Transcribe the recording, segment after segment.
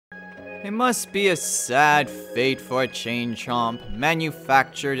It must be a sad fate for a chain chomp,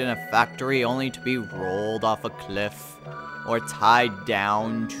 manufactured in a factory only to be rolled off a cliff or tied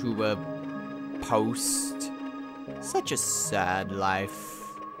down to a post. Such a sad life.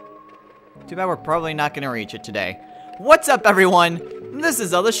 Too bad we're probably not gonna reach it today. What's up, everyone? This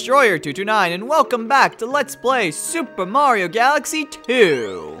is Destroyer229, and welcome back to Let's Play Super Mario Galaxy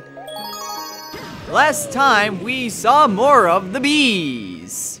 2. Last time, we saw more of the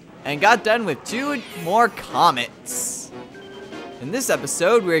bees, and got done with 2 more comets. In this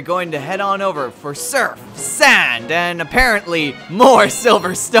episode, we're going to head on over for surf, sand, and apparently more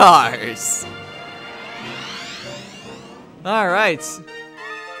silver stars. Alright.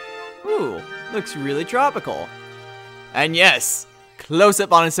 Ooh, looks really tropical. And yes, close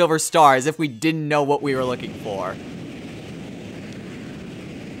up on a silver star as if we didn't know what we were looking for.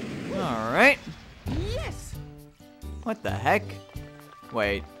 Alright. Yes. What the heck?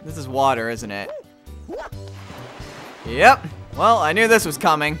 Wait, this is water, isn't it? Yep. Well, I knew this was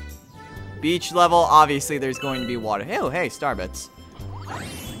coming. Beach level, obviously there's going to be water. Oh, hey, star bits.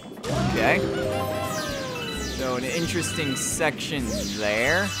 Okay. So an interesting section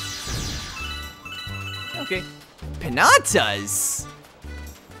there. Okay. Pinatas!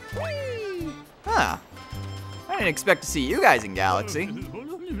 Huh. I didn't expect to see you guys in Galaxy.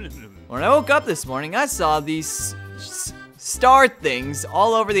 When I woke up this morning, I saw these star things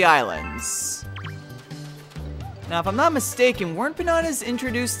all over the islands. Now, if I'm not mistaken, weren't pinatas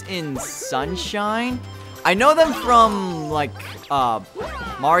introduced in Sunshine? I know them from, like,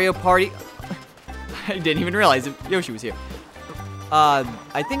 Mario Party. I didn't even realize Yoshi was here.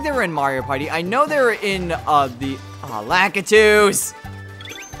 I think they were in Mario Party. I know they were in, the Lakitus.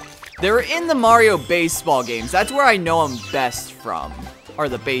 They were in the Mario baseball games. That's where I know them best from, are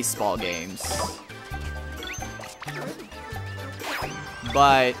the baseball games.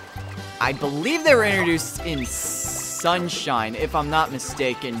 But I believe they were introduced in Sunshine, if I'm not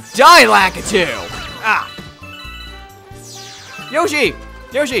mistaken. Die, Lakitu! Ah! Yoshi!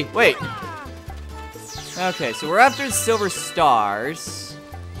 Yoshi, wait. Okay, so we're after the silver stars.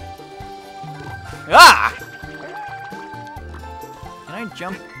 Ah! Can I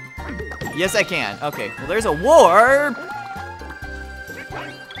jump? Yes, I can. Okay, well, there's a warp.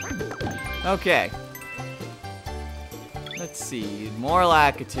 Okay. Let's see, more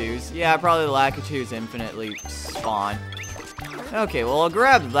Lakitus. Yeah, probably the Lakitus infinitely spawn. Okay, well, I'll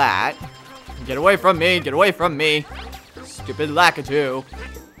grab that. Get away from me, get away from me. Stupid Lakitu.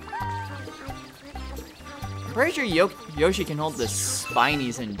 I'm pretty sure Yoshi can hold the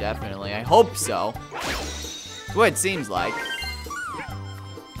spinies indefinitely. I hope so. That's what it seems like.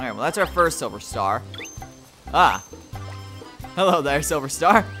 Alright, well, that's our first silver star. Ah. Hello there, silver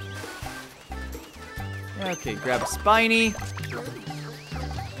star. Okay, grab a spiny.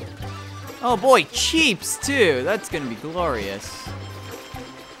 Oh boy, cheeps too. That's gonna be glorious.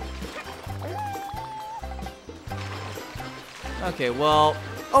 Okay, well.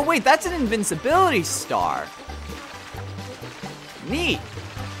 Oh wait, that's an invincibility star. Neat.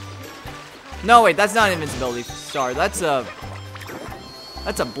 No, wait, that's not an invincibility star. That's a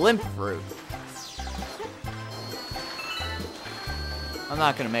blimp fruit. I'm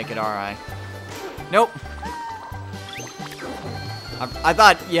not gonna make it, are I? Nope. I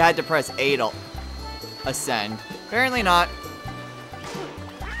thought you had to press A to ascend. Apparently not.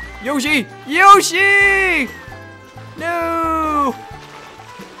 Yoshi! Yoshi! No!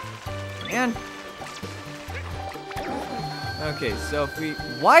 Man. Okay, so if we...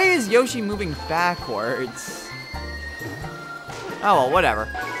 Why is Yoshi moving backwards? Oh, well,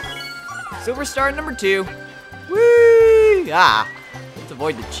 whatever. Silver star number 2. Whee! Ah. Let's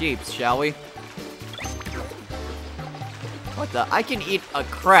avoid the cheeps, shall we? What the? I can eat a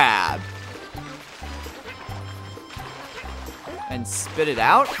crab. And spit it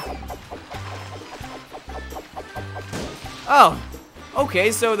out? Oh.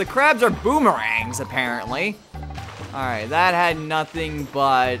 Okay, so the crabs are boomerangs, apparently. Alright, that had nothing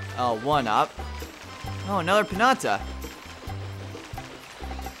but a 1-up. Oh, another pinata.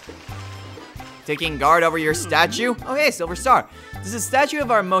 Taking guard over your statue? Okay, silver star. This is a statue of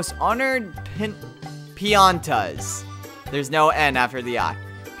our most honored Piantas. There's no N after the I.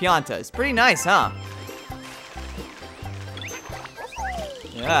 Piantas. Pretty nice, huh?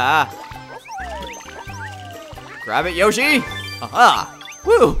 Yeah. Grab it, Yoshi! Aha!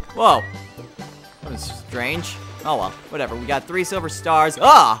 Woo! Whoa. That was strange. Oh well, whatever. We got 3 silver stars.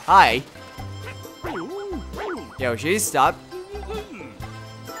 Ah! Hi! Yoshi, stop.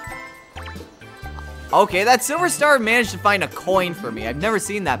 Okay, that silver star managed to find a coin for me. I've never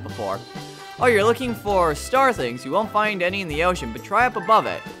seen that before. Oh, you're looking for star things. You won't find any in the ocean, but try up above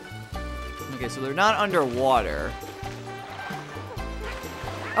it. Okay, so they're not underwater.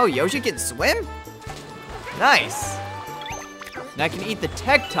 Oh, Yoshi can swim? Nice. And I can eat the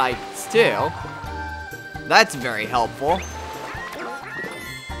Tektites too. That's very helpful.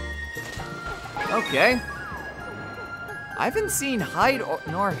 Okay. I haven't seen hide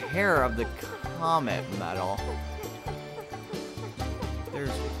nor hair of the comet metal. There's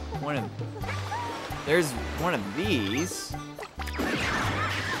one of these.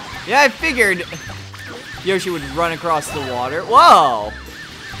 Yeah, I figured Yoshi would run across the water. Whoa!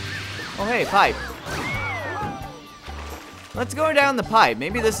 Oh, hey, pipe. Let's go down the pipe.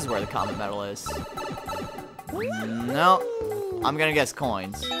 Maybe this is where the comet metal is. No. I'm gonna guess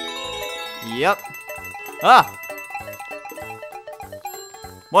coins. Yep. Ah!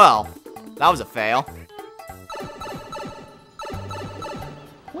 Well, that was a fail.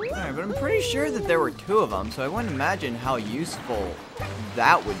 Alright, but I'm pretty sure that there were 2 of them, so I wouldn't imagine how useful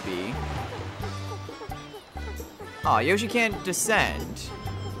that would be. Aw, Yoshi can't descend.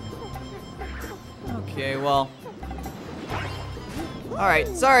 Okay, well. Alright,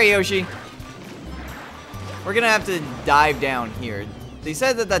 sorry, Yoshi. We're gonna have to dive down here. They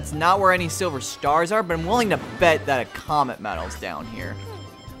said that that's not where any silver stars are, but I'm willing to bet that a comet metal's down here.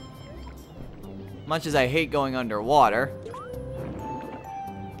 Much as I hate going underwater.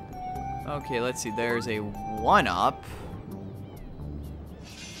 Okay, let's see. There's a 1-up.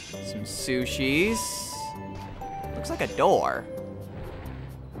 Some sushis. Looks like a door.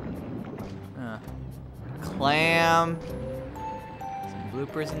 Clam. Some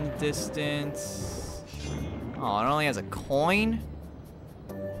bloopers in the distance. Oh, it only has a coin?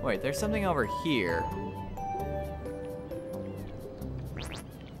 Wait, there's something over here.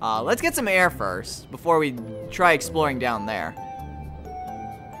 Let's get some air first before we try exploring down there.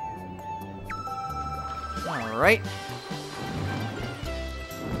 Alright.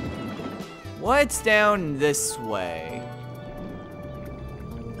 What's down this way?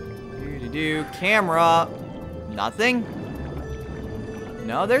 Do camera. Nothing?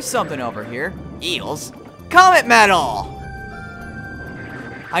 No, there's something over here. Eels. Comet metal!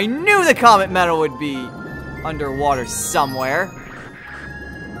 I knew the comet metal would be underwater somewhere.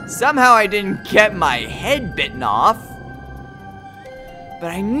 Somehow I didn't get my head bitten off.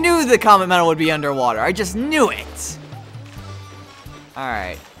 But I knew the comet metal would be underwater. I just knew it.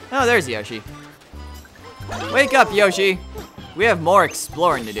 Alright. Oh, there's Yoshi. Wake up, Yoshi. We have more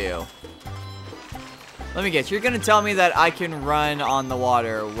exploring to do. Let me guess. You're going to tell me that I can run on the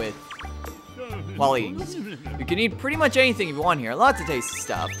water with... Well, you can eat pretty much anything if you want here. Lots of tasty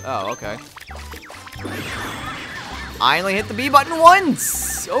stuff. Oh, okay. I only hit the B button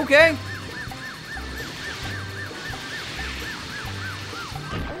once. Okay.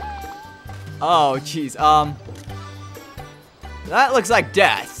 Oh, jeez. That looks like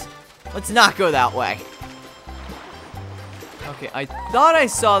death. Let's not go that way. Okay, I thought I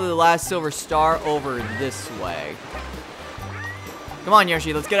saw the last silver star over this way. Come on,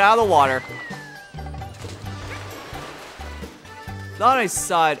 Yoshi, let's get out of the water. Thought I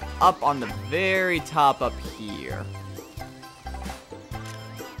saw it up on the very top up here.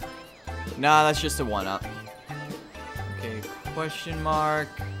 Nah, that's just a 1-up. Okay, question mark.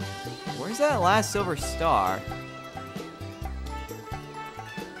 Where's that last silver star?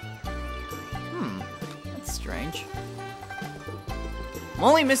 That's strange. I'm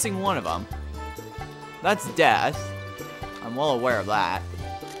only missing one of them. That's death. I'm well aware of that.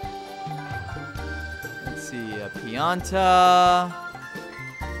 Let's see, Pianta.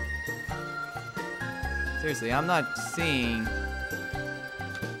 Seriously, I'm not seeing...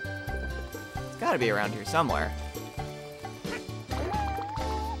 It's gotta be around here somewhere.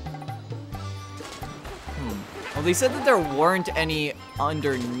 Well, they said that there weren't any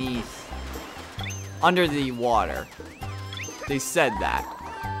underneath, under the water. They said that.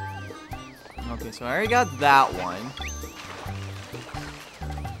 Okay, so I already got that one.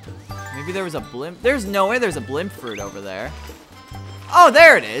 Maybe there was a blimp. There's no way there's a blimp fruit over there. Oh,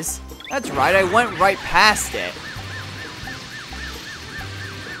 there it is. That's right, I went right past it.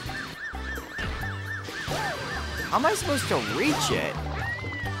 How am I supposed to reach it?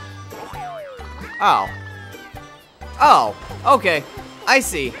 Oh. Oh, okay. I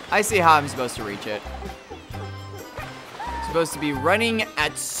see. I see how I'm supposed to reach it. Supposed to be running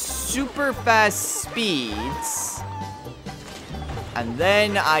at super fast speeds. And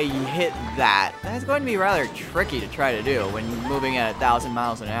then I hit that. That's going to be rather tricky to try to do when moving at 1,000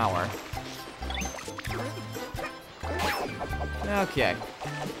 miles an hour. Okay.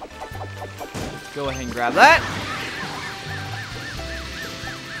 Go ahead and grab that.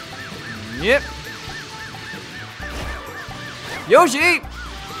 Yep. Yoshi!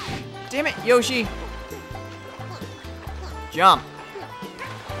 Damn it, Yoshi. Jump.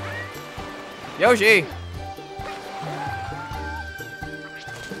 Yoshi.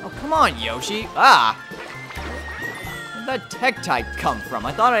 Oh, come on, Yoshi. Ah. Where'd that tech type come from?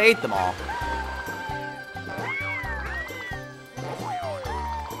 I thought I ate them all.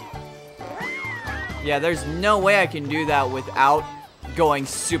 Yeah, there's no way I can do that without going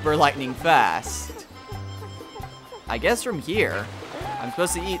super lightning fast. I guess from here, I'm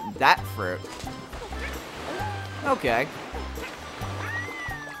supposed to eat that fruit. Okay.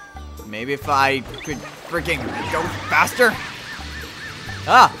 Maybe if I could freaking go faster.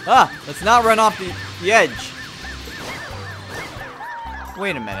 Let's not run off the edge.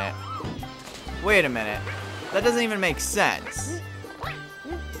 Wait a minute. Wait a minute. That doesn't even make sense.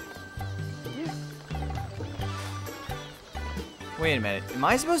 Wait a minute. Am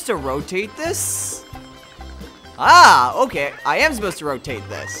I supposed to rotate this? Ah, okay. I am supposed to rotate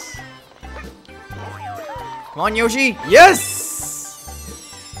this. Come on, Yoshi. Yes!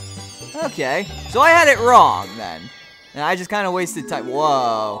 Okay. So I had it wrong then. And I just kind of wasted time.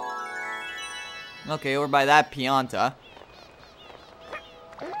 Whoa. Okay, over by that Pianta.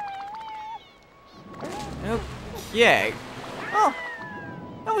 Okay. Oh.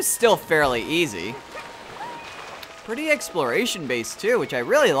 That was still fairly easy. Pretty exploration based too, which I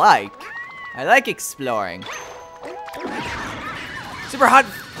really like. I like exploring. Super hot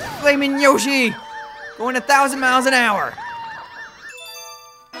flaming Yoshi! Going 1,000 miles an hour!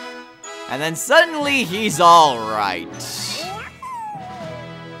 And then suddenly he's alright.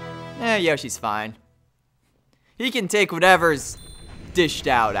 Eh, Yoshi's fine. He can take whatever's dished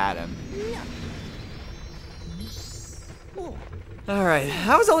out at him. Alright,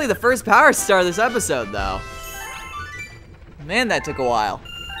 that was only the first power star this episode though. Man, that took a while.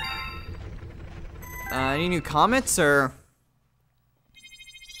 Any new comments or?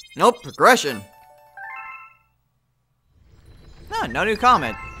 Nope, progression. No, no new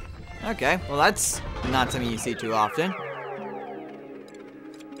comment. Okay, well that's not something you see too often.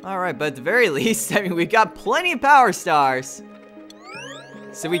 Alright, but at the very least, I mean, we've got plenty of power stars.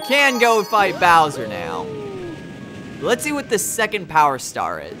 So we can go fight Bowser now. Let's see what the second power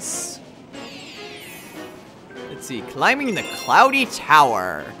star is. Let's see, climbing the Cloudy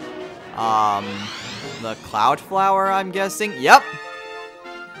Tower. The Cloud Flower, I'm guessing? Yep.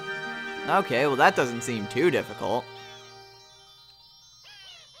 Okay, well that doesn't seem too difficult.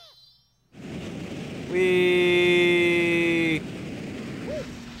 Whee!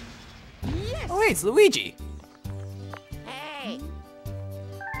 Oh wait, it's Luigi.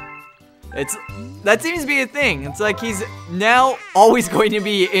 That seems to be a thing. It's like he's now always going to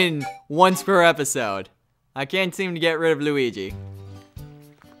be in once per episode. I can't seem to get rid of Luigi.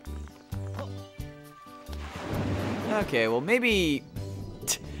 Okay, well maybe...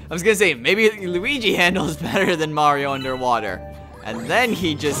 I was gonna say, maybe Luigi handles better than Mario underwater. And then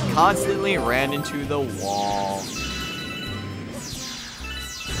he just constantly ran into the wall.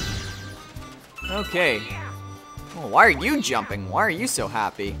 Okay. Well, why are you jumping? Why are you so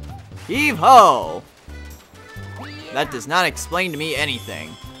happy? Heave-ho! That does not explain to me anything.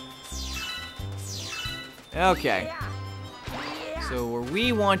 Okay. So where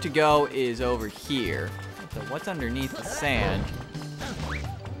we want to go is over here. So what's underneath the sand?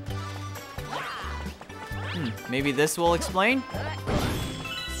 Maybe this will explain?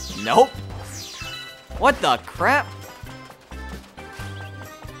 Nope. What the crap?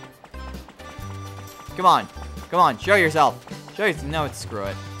 Come on. Come on, show yourself. Show yourself. No, screw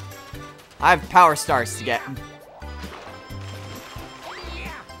it. I have power stars to get.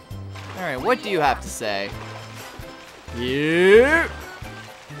 Alright, what do you have to say? Yeah.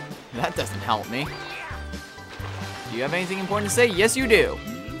 That doesn't help me. Do you have anything important to say? Yes, you do.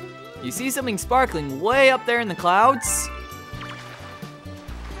 You see something sparkling way up there in the clouds?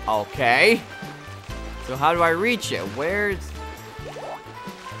 Okay. So how do I reach it? Where's...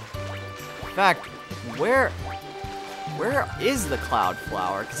 In fact, where is the cloud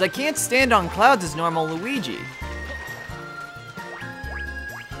flower? Because I can't stand on clouds as normal Luigi.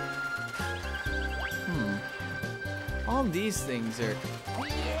 All these things are...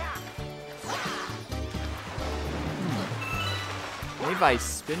 Maybe if I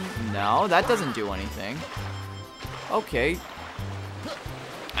spin... No, that doesn't do anything. Okay.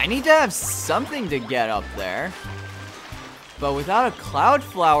 I need to have something to get up there. But without a cloud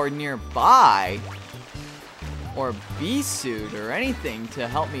flower nearby, or bee suit or anything to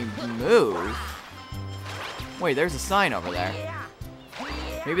help me move. Wait, there's a sign over there.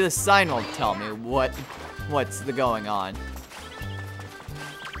 Maybe the sign will tell me what's going on.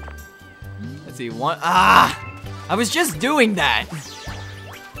 Let's see, I was just doing that.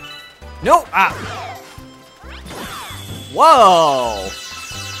 No! Ah! Whoa!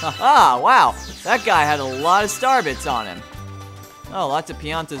 Haha, wow. That guy had a lot of star bits on him. Oh, lots of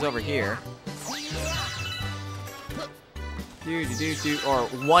Piantas over here. Or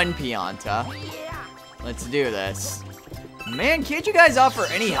one Pianta. Let's do this. Man, can't you guys offer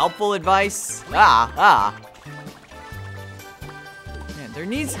any helpful advice? Man, there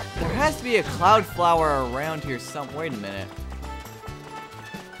has to be a cloud flower around here wait a minute.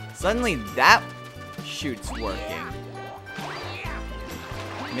 Suddenly that shoot's working.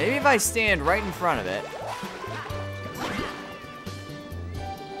 Maybe if I stand right in front of it.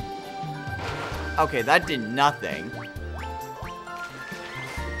 Okay, that did nothing.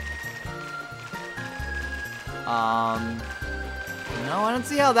 No, I don't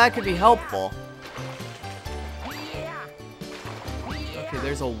see how that could be helpful. Okay,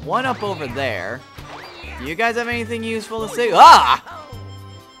 there's a 1-up over there. Do you guys have anything useful to say? Ah!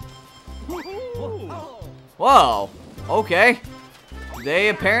 Whoa, okay. They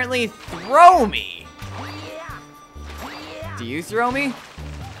apparently throw me. Do you throw me?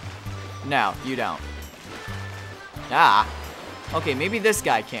 No, you don't. Ah. Okay, maybe this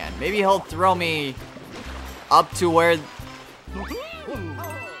guy can. Maybe he'll throw me up to where...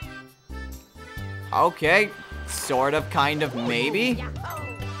 Okay. Sort of, kind of, maybe.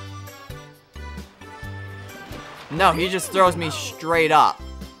 No, he just throws me straight up.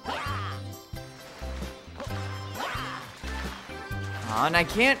 And I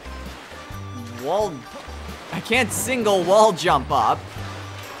can't single wall jump up.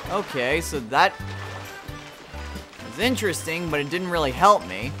 Okay, so that was interesting, but it didn't really help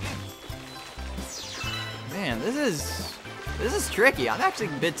me. Man, this is tricky. I'm actually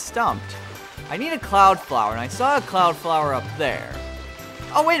a bit stumped. I need a cloud flower, and I saw a cloud flower up there.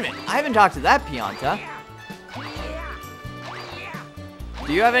 Oh, wait a minute. I haven't talked to that Pianta.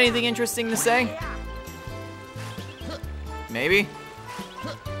 Do you have anything interesting to say? Maybe?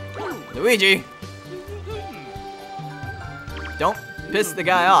 Luigi! Don't piss the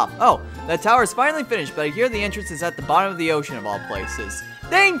guy off. Oh, that tower's finally finished, but I hear the entrance is at the bottom of the ocean of all places.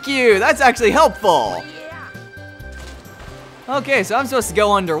 Thank you! That's actually helpful! Okay, so I'm supposed to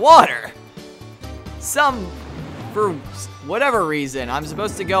go underwater. For whatever reason, I'm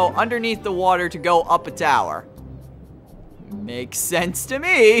supposed to go underneath the water to go up a tower. Makes sense to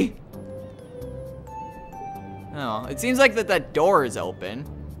me. Oh, it seems like that door is open.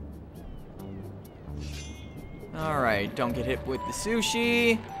 Alright, don't get hit with the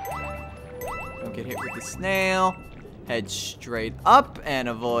sushi. Don't get hit with the snail. Head straight up and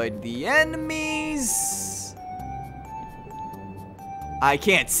avoid the enemies. I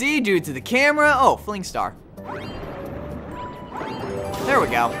can't see due to the camera. Oh, fling star. There we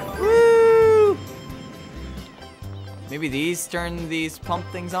go. Woo! Maybe these turn these pump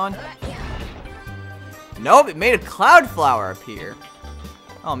things on? Nope, it made a cloud flower appear.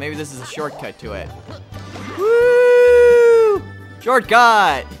 Oh, maybe this is a shortcut to it. Woo!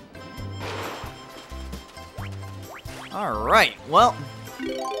 Shortcut! Alright, well.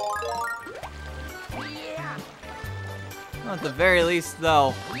 Well, at the very least,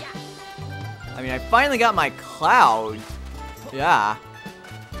 though. I mean, I finally got my cloud. Yeah.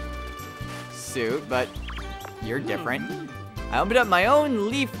 Suit, but you're different. I opened up my own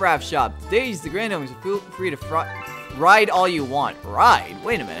leaf raft shop. Today's the grand openings. Feel free to ride all you want. Ride?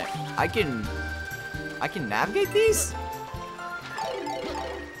 Wait a minute. I can navigate these?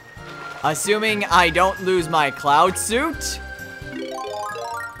 Assuming I don't lose my cloud suit?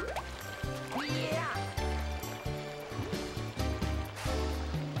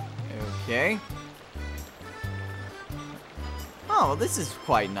 Okay. Oh, well, this is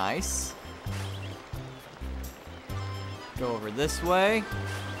quite nice. Go over this way.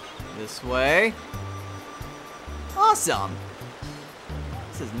 This way. Awesome.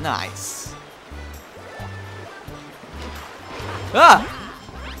 This is nice. Ah!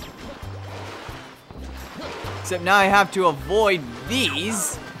 Except now I have to avoid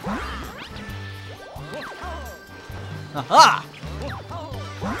these. Aha!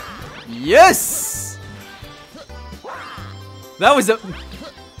 Yes! That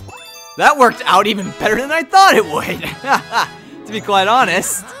worked out even better than I thought it would. To be quite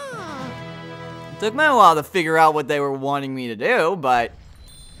honest. It took me a while to figure out what they were wanting me to do, but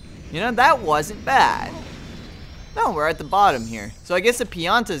you know, that wasn't bad. No, we're at the bottom here. So I guess the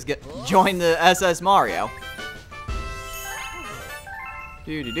Piantas joined the SS Mario.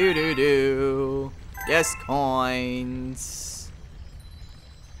 Do. Yes, coins.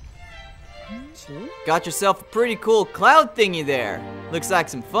 Got yourself a pretty cool cloud thingy there. Looks like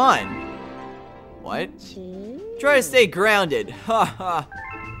some fun. What? Try to stay grounded. Ha ha.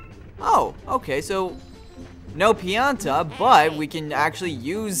 Oh, okay, so no Pianta, but we can actually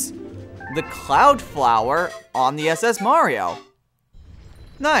use the Cloud Flower on the SS Mario.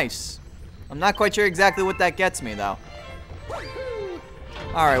 Nice. I'm not quite sure exactly what that gets me, though.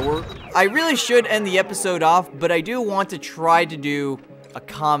 Alright, I really should end the episode off, but I do want to try to do a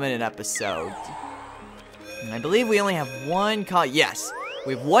comment an episode. And I believe we only have one comment. Yes,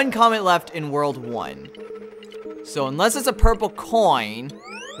 we have one comment left in World 1. So unless it's a purple coin,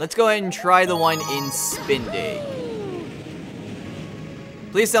 let's go ahead and try the one in Spin Dig.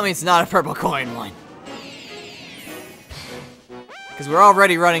 Please tell me it's not a purple coin one. Because we're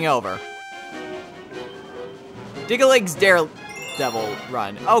already running over. Dig-a-Leg's Daredevil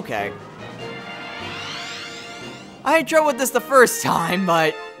run. Okay. I had trouble with this the first time,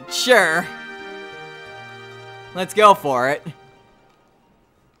 but sure. Let's go for it.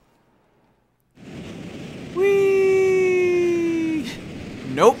 Whee!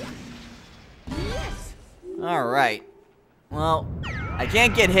 Nope. Alright. Well, I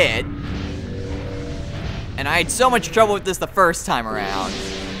can't get hit. And I had so much trouble with this the first time around.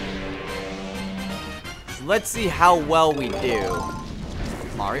 So let's see how well we do.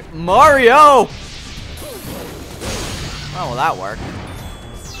 Mario! Oh, well, that worked.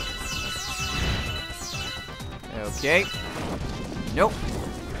 Okay. Nope.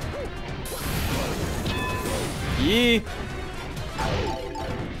 Yee.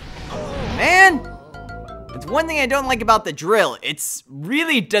 Man! It's one thing I don't like about the drill. It's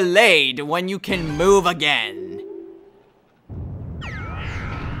really delayed when you can move again.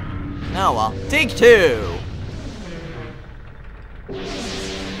 Oh well. Take two.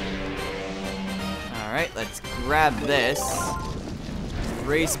 Alright, let's grab this.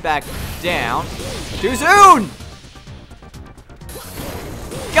 Race back down. Too soon!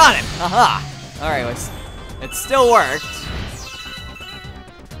 Got him! Haha! Alright, it still worked.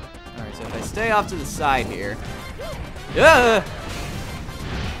 Alright, so if I stay off to the side here. Yeah!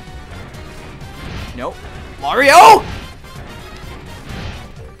 Nope. Mario!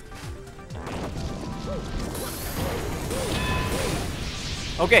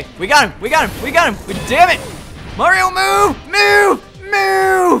 Okay, we got him! We got him! We got him! Damn it! Mario, move! Move!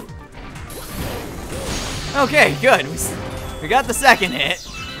 Move! Okay, good. We got the second hit.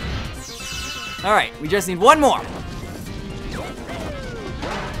 Alright, we just need one more.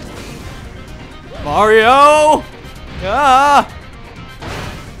 Mario! Ah!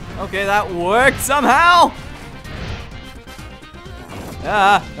 Okay, that worked somehow.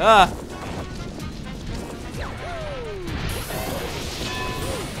 Ah!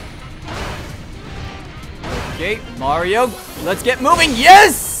 Okay, Mario, let's get moving.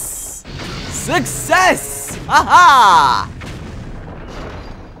 Yes! Success! Haha!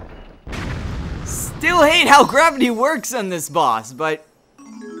 Still hate how gravity works on this boss, but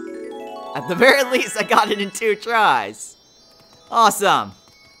at the very least, I got it in 2 tries. Awesome.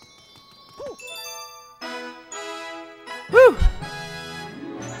 Whew.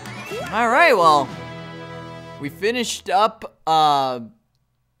 Alright, well, we finished up,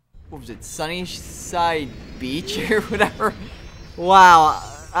 what was it, Sunnyside Beach or whatever? Wow,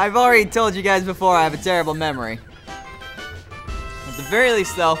 I've already told you guys before I have a terrible memory. At the very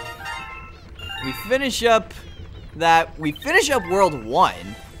least, though, we finish up World 1.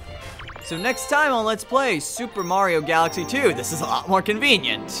 So next time on Let's Play Super Mario Galaxy 2, this is a lot more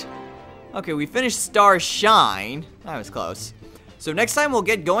convenient. Okay, we finished Star Shine. That was close. So next time we'll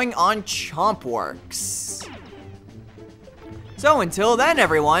get going on Chompworks. So until then,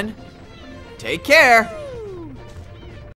 everyone, take care.